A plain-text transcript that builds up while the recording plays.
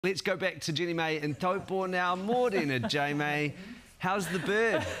Let's go back to Jenny-May in Taupo now. Morena, J-May. How's the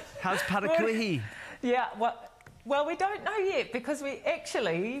bird? How's Parakuihi? Yeah, well, we don't know yet because we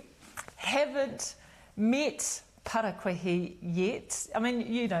actually haven't met Parakuihi yet. I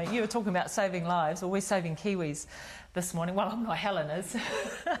mean, you know, you were talking about saving lives, or we're saving Kiwis this morning. Well, I'm not, Helen is.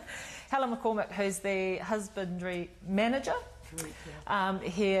 Helen McCormick, who's the husbandry manager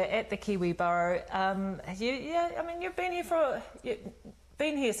here at the Kiwi Burrow. I mean, you've been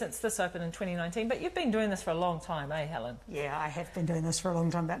here since this opened in 2019, but you've been doing this for a long time, eh, Helen? Yeah, I have been doing this for a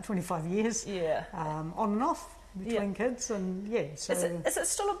long time, about 25 years. Yeah. On and off between kids, and yeah. So is it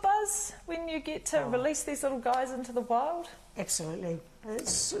still a buzz when you get to release these little guys into the wild? Absolutely.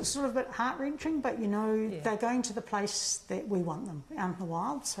 It's sort of a bit heart-wrenching, but you know, they're going to the place that we want them, out in the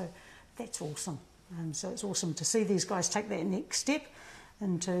wild, so that's awesome. So it's awesome to see these guys take that next step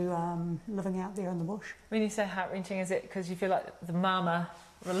into living out there in the bush. When you say heart-wrenching, is it because you feel like the mama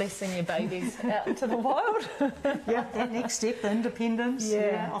releasing your babies out into the wild? Yeah, that next step, the independence,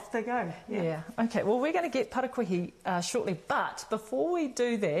 off they go. Yeah. Okay, well, we're going to get Parakuihi shortly, but before we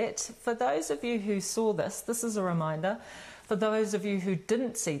do that, for those of you who saw this is a reminder. For those of you who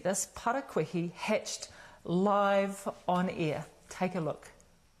didn't see this, Parakuihi hatched live on air. Take a look.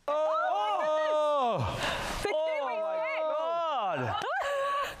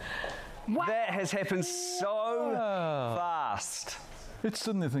 Wow. That has happened so fast. It's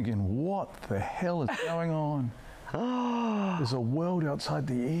sitting there thinking, what the hell is going on? There's a world outside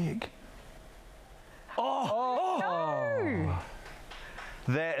the egg. No.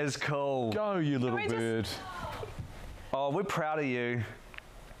 That is cool. Go, you little bird. Oh, we're proud of you.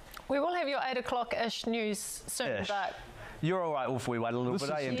 We will have your 8 o'clock-ish news soon, but... You're all right if we wait a little bit,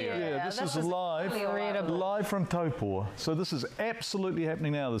 eh, India? Yeah, this is live from Taupo. So this is absolutely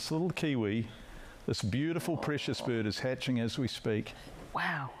happening now. This little kiwi, this beautiful, precious bird is hatching as we speak.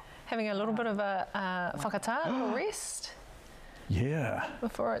 Wow. Having a little bit of a whakatā, a little rest. Yeah.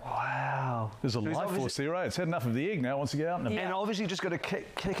 Before it... Wow. There's a life force there, right? It's had enough of the egg now. It wants to get out in the And obviously just got to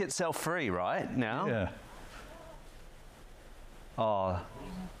kick itself free, right, now? Yeah. Oh,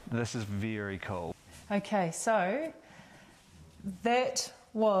 this is very cool. Okay, so that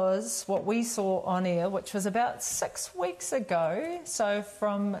was what we saw on air, which was about 6 weeks ago. So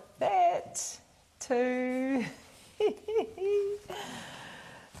from that to...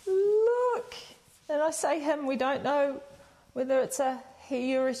 Look! And I say him, we don't know whether it's a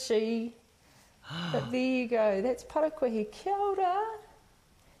he or a she. But there you go. That's Parakuihi. Kia ora.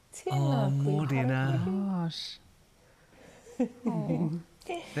 Tēnā koe, Morena. Gosh.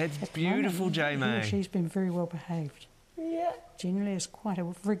 That's beautiful, J-May. She's been very well behaved. Yeah. Generally is quite a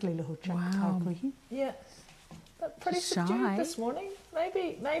wriggly little chick. Wow. Yeah. But pretty subdued this morning.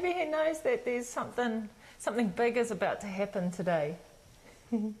 Maybe he knows that there's something big is about to happen today.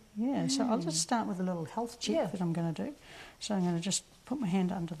 Yeah, so I'll just start with a little health check that I'm going to do. So I'm going to just put my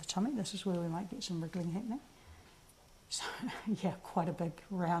hand under the tummy. This is where we might get some wriggling happening. So, yeah, quite a big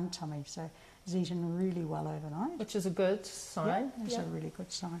round tummy. So he's eaten really well overnight. Which is a good sign. Yeah, it's a really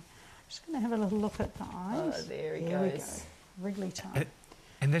good sign. Just going to have a little look at the eyes. Oh, there he There we goes. go. Wriggly tummy.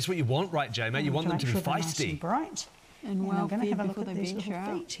 And that's what you want, right, J-May? You want them to be feisty. Nice and bright. And I'm going to have a look before at they these venture little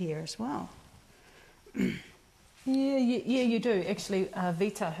out. feet here as well. Yeah, you do. Actually,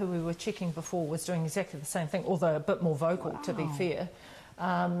 Vita, who we were checking before, was doing exactly the same thing, although a bit more vocal, to be fair.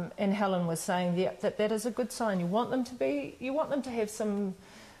 And Helen was saying, that is a good sign. You want them to have some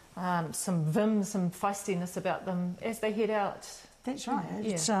vim, some feistiness about them as they head out. That's right.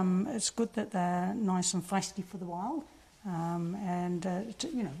 It's good that they're nice and feisty for the wild, you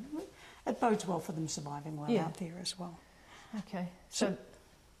know, it bodes well for them surviving well out there as well. Okay. So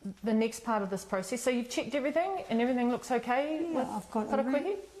the next part of this process. So you've checked everything, and everything looks okay. Yeah, with I've got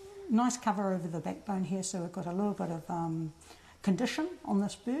Parakuihi? a nice cover over the backbone here, so we've got a little bit of condition on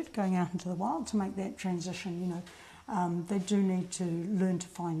this bird going out into the wild to make that transition. You know, they do need to learn to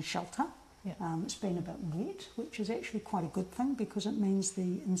find shelter. Yeah. It's been a bit wet, which is actually quite a good thing because it means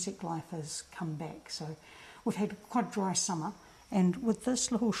the insect life has come back. So we've had quite a dry summer, and with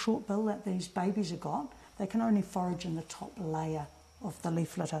this little short bill that these babies have got, they can only forage in the top layer of the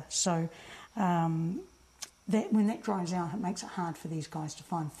leaf litter. So when that dries out, it makes it hard for these guys to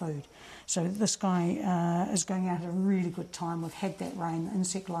find food. So this guy is going out at a really good time. We've had that rain. The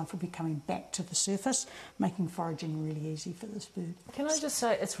insect life will be coming back to the surface, making foraging really easy for this bird. Can I just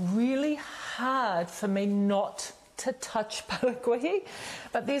say, it's really hard for me not to touch Parakuihi,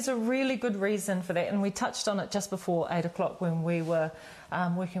 but there's a really good reason for that, and we touched on it just before 8 o'clock when we were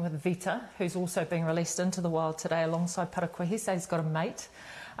working with Vita, who's also being released into the wild today alongside Parakuihi, so he's got a mate.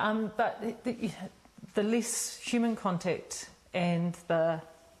 But the less human contact and the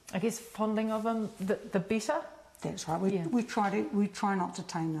I guess, fondling of them, the better. That's right. We try not to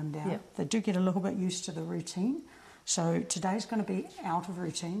tame them down. Yeah. They do get a little bit used to the routine. So today's going to be out of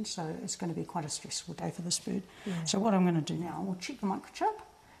routine, so it's going to be quite a stressful day for this bird. Yeah. So what I'm going to do now, we'll check the microchip,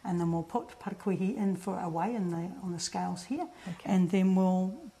 and then we'll put Parakuihi in for a weigh on the scales here, and then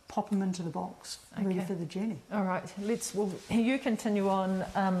we'll pop them into the box, ready for the journey. All right, you continue on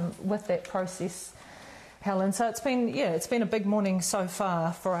with that process, Helen. So it's been a big morning so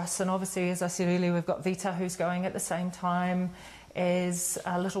far for us, and obviously, as I said earlier, we've got Vita who's going at the same time as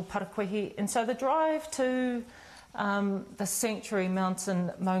little Parakuihi, and so the drive to the Sanctuary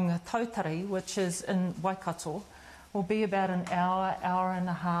Mountain Maunga Tautari, which is in Waikato, will be about an hour and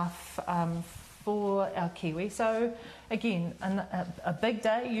a half for our kiwi. So again, a big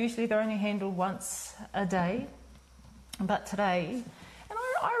day. Usually they're only handled once a day, but today, and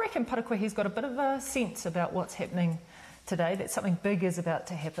I reckon Parakuihi's got a bit of a sense about what's happening today, that something big is about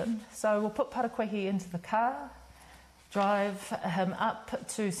to happen. So we'll put Parakuihi into the car, drive him up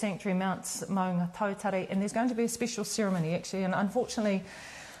to Sanctuary Mounts Maunga Tautari, and there's going to be a special ceremony actually, and unfortunately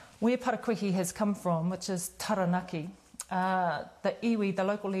where Parakuihi has come from, which is Taranaki, the iwi, the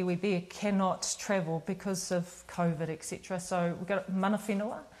local iwi there cannot travel because of COVID, etc. So we've got mana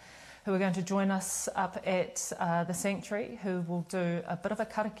whenua who are going to join us up at the sanctuary, who will do a bit of a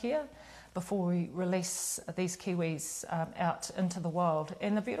karakia before we release these kiwis out into the wild.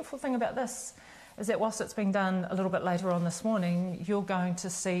 And the beautiful thing about this is that whilst it's being done a little bit later on this morning, you're going to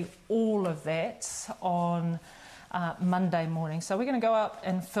see all of that on Monday morning. So we're going to go up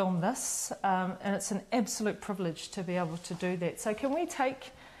and film this, and it's an absolute privilege to be able to do that. So can we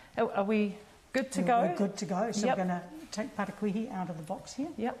take, are we good to go? We're good to go. So we're going to take Parakuihi out of the box here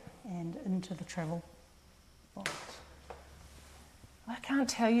and into the travel box. I can't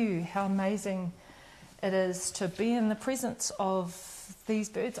tell you how amazing it is to be in the presence of these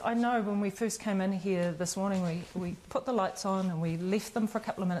birds. I know when we first came in here this morning, we put the lights on and we left them for a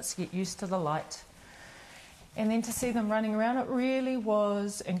couple of minutes to get used to the light. And then to see them running around, it really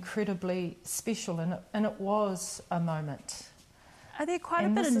was incredibly special, and it was a moment. Are there quite a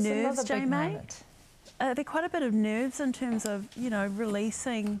bit of nerves, Jenny-May? Are there quite a bit of nerves in terms of, you know,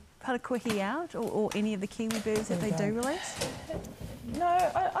 releasing Parakuihi out, or any of the kiwi birds that they do release? No,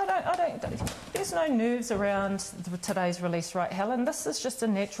 I don't. There's no nerves around today's release, right, Helen? This is just a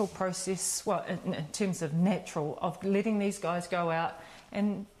natural process, well, in terms of natural, of letting these guys go out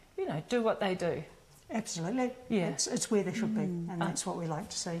and, you know, do what they do. Absolutely. Yeah. It's where they should be, and that's what we like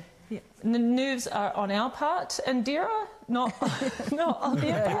to see. Yeah. And the nerves are on our part, and Dira, not on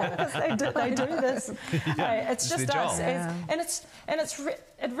their part, because they do this. Yeah, it's just us, and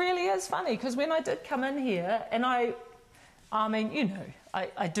it really is funny, because when I did come in here, and I mean, you know,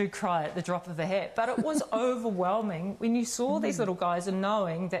 I do cry at the drop of a hat, but it was overwhelming when you saw these little guys and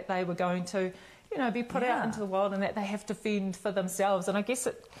knowing that they were going to, you know, be put out into the world and that they have to fend for themselves. And I guess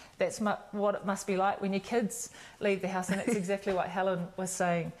that's what it must be like when your kids leave the house, and that's exactly what Helen was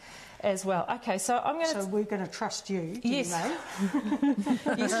saying as well. Okay, so I'm going to... So we're going to trust you, yes.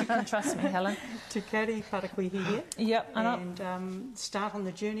 Yes, you can trust me, Helen. To carry Parakuihi here. Yep. And start on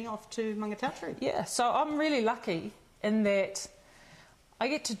the journey off to Maunga Tautari. Yeah, so I'm really lucky in that I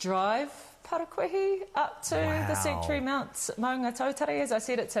get to drive Parakuihi up to the Sanctuary Mounts Maunga Tautari. As I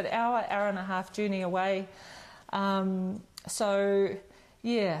said, it's an hour and a half journey away. So,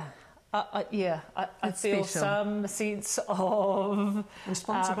 yeah, I feel some sense of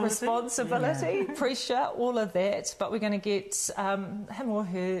responsibility, pressure, all of that. But we're going to get him or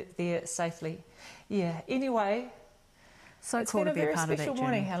her there safely. Yeah, anyway. So it's cool been to a be very a part of that special journey.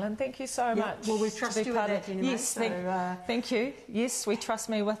 morning, Helen. Thank you so much. Well, we trust you with that, Jenny-May. Yes, thank you. Yes, we trust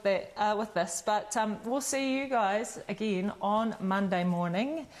me with that, with this. But we'll see you guys again on Monday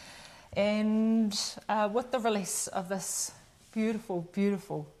morning, and with the release of this beautiful,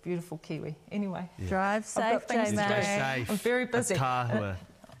 beautiful, beautiful kiwi. Anyway, drive safe, Jenny-May. I'm very busy. Oh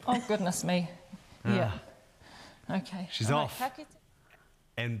goodness me. Yeah. Okay. She's off.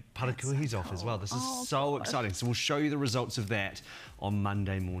 And Parakuihi's off as well. This is so exciting. So we'll show you the results of that on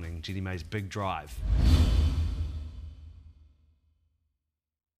Monday morning. Jenny-May's big drive.